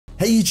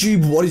Hey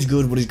YouTube, what is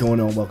good, what is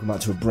going on? Welcome back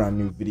to a brand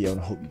new video, and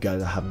I hope you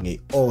guys are having an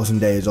awesome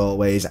day as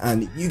always,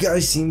 and you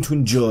guys seem to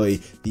enjoy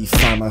the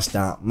Farmers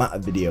Dark Matter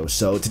video.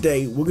 So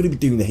today we're going to be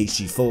doing the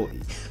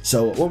HG-40.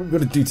 So what we're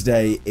going to do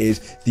today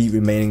is the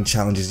remaining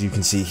challenges you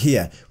can see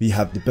here. We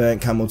have the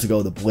burnt camo to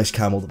go, the bliss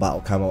camo, the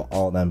battle camo,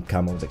 all them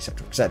camos,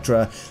 etc,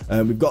 etc.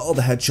 We've got all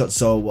the headshots,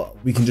 so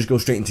we can just go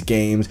straight into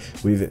games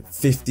with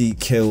 50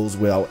 kills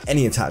without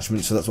any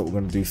attachments. So that's what we're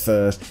going to do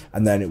first,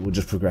 and then it will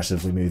just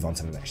progressively move on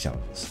to the next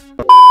challenges.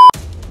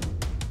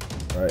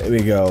 Alright, here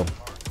we go.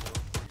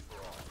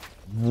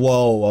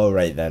 Whoa,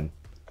 alright then.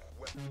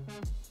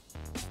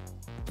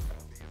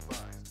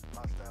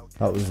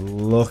 That was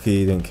lucky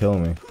he didn't kill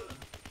me.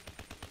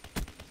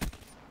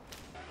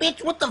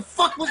 Bitch, what the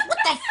fuck was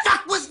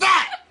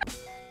that?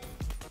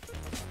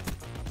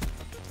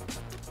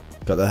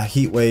 Got the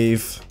heat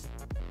wave.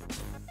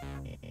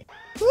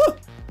 Woo!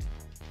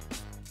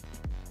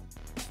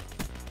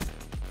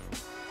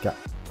 Got.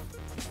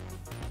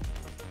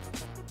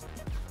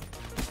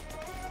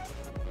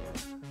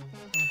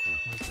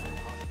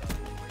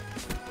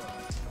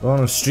 We're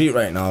on the street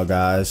right now,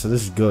 guys, so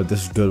this is good,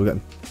 this is good. We're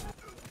getting...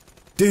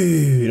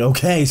 Dude,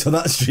 okay, so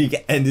that streak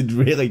ended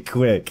really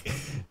quick.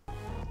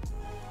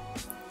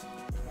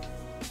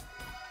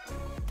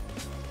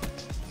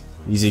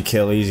 Easy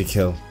kill, easy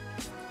kill.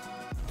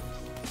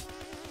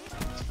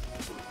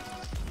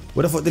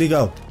 Where the fuck did he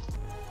go?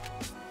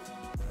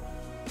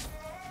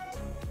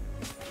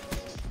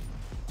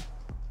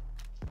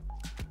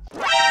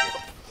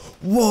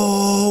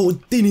 Whoa,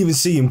 didn't even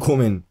see him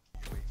coming.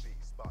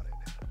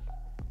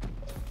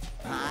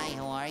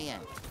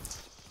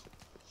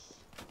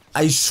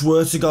 I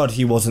swear to God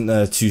he wasn't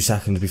there 2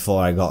 seconds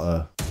before I got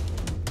her.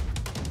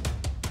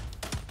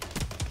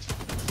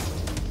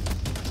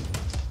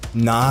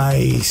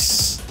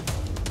 Nice!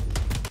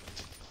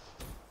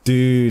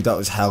 Dude, that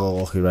was hella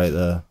lucky right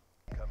there.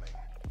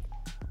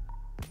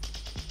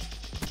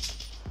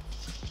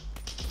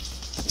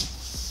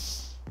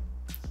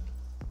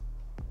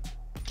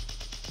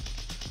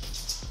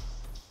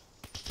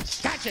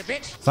 Gotcha,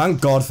 bitch!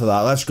 Thank God for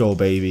that, let's go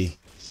baby.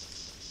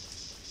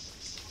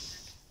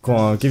 Come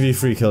on, I'll give you a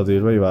free kill,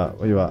 dude. Where you at?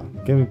 Where you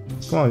at? Give me.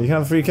 Come on, you can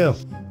have a free kill.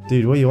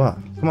 Dude, where you at?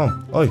 Come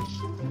on. Oi.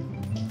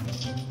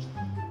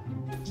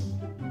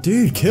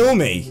 Dude, kill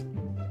me.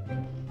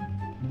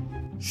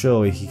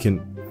 Surely he can.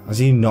 Has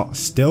he not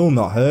still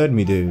not heard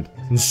me, dude?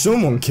 Can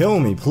someone kill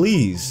me,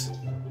 please?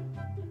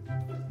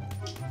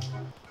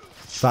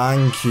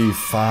 Thank you,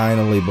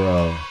 finally,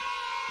 bro.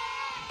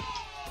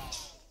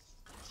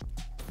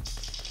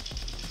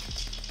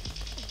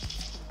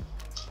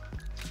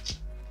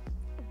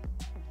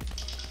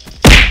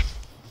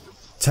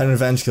 Ten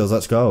revenge kills,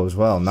 let's go as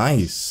well.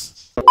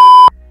 Nice. Ooh,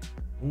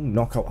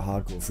 knockout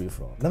hardcore free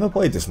for all. Never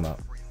played this map.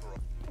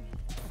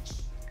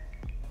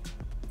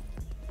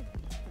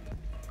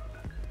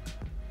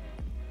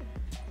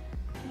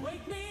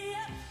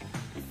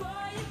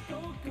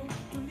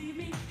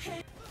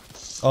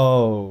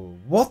 Oh,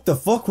 what the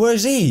fuck? Where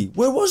is he?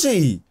 Where was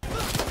he?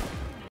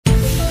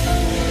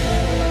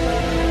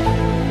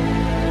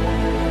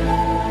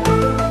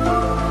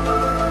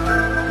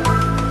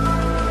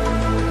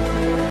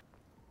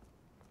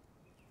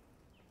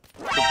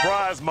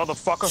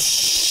 Motherfucker.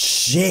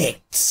 Shit.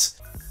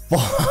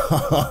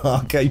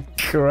 Fuck, I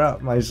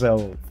crap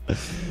myself.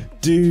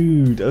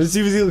 Dude, I was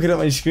seriously looking at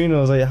my screen and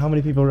I was like, how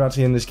many people are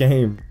actually in this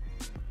game?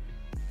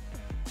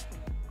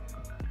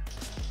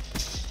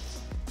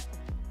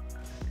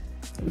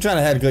 I'm trying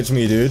to head glitch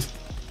me, dude.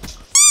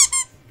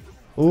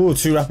 Ooh,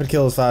 2 rapid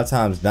kills 5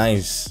 times.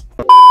 Nice.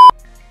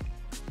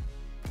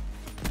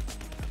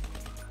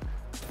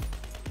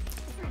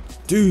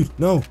 Dude,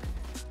 no.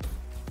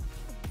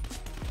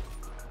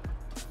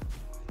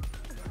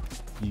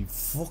 You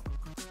fuck.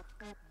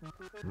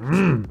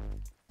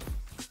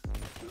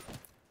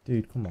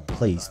 Dude, come on.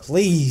 Please,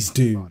 please,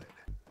 dude.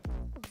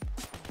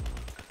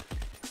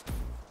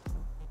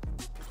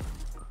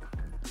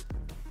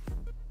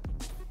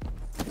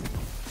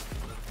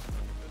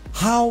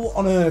 How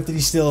on earth did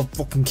he still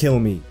fucking kill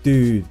me?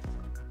 Dude,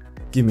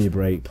 give me a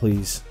break,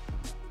 please.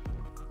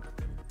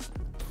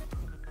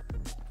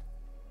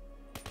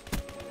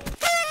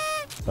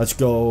 Let's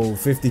go.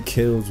 50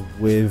 kills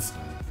with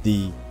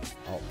the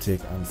optic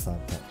and fab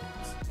techniques.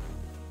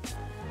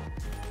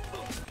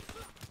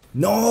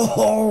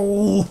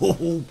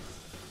 No!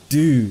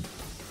 Dude,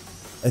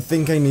 I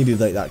think I needed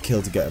like that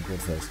kill to get a blood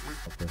first.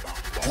 Okay.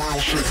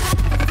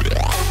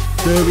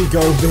 There we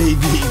go,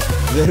 baby.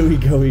 There we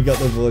go. We got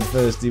the blood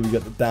first, dude. We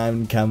got the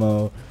diamond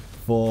camo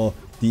for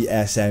the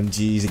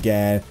SMGs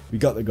again. We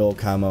got the gold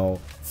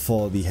camo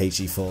for the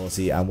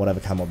HG-40 and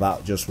whatever camo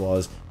that just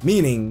was.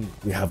 Meaning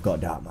we have got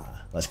dark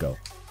matter. Let's go.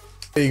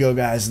 There you go,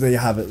 guys. There you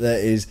have it. There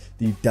is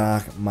the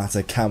dark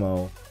matter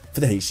camo for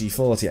the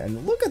HG-40,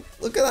 and look at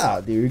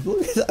that, dude.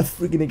 Look at that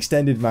freaking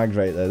extended mag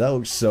right there. That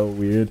looks so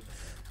weird,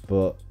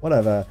 but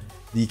whatever.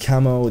 The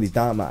camo, the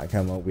dark matter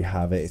camo, we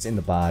have it. It's in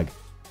the bag.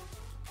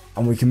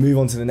 and we can move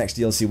on to the next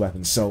DLC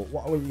weapon. So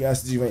what I want you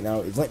guys to do right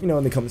now is let me know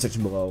in the comment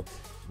section below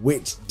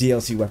which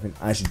DLC weapon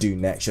I should do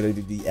next. Should I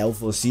do the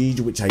L4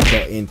 Siege, which I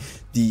got in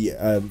the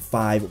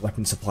 5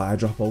 weapon supply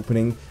drop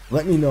opening?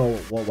 Let me know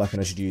what weapon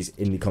I should use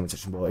in the comment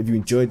section below. If you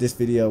enjoyed this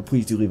video,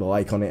 please do leave a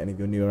like on it, and if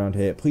you're new around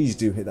here, please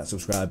do hit that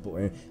subscribe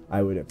button.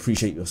 I would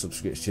appreciate your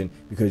subscription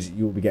because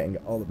you will be getting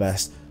all the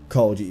best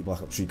Call of Duty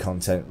Black Ops 3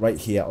 content right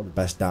here, all the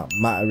best Dark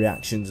Matter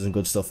reactions and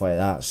good stuff like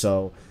that.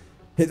 So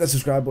hit that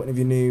subscribe button if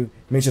you're new.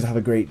 Make sure to have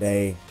a great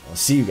day. I'll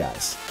see you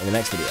guys in the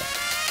next video.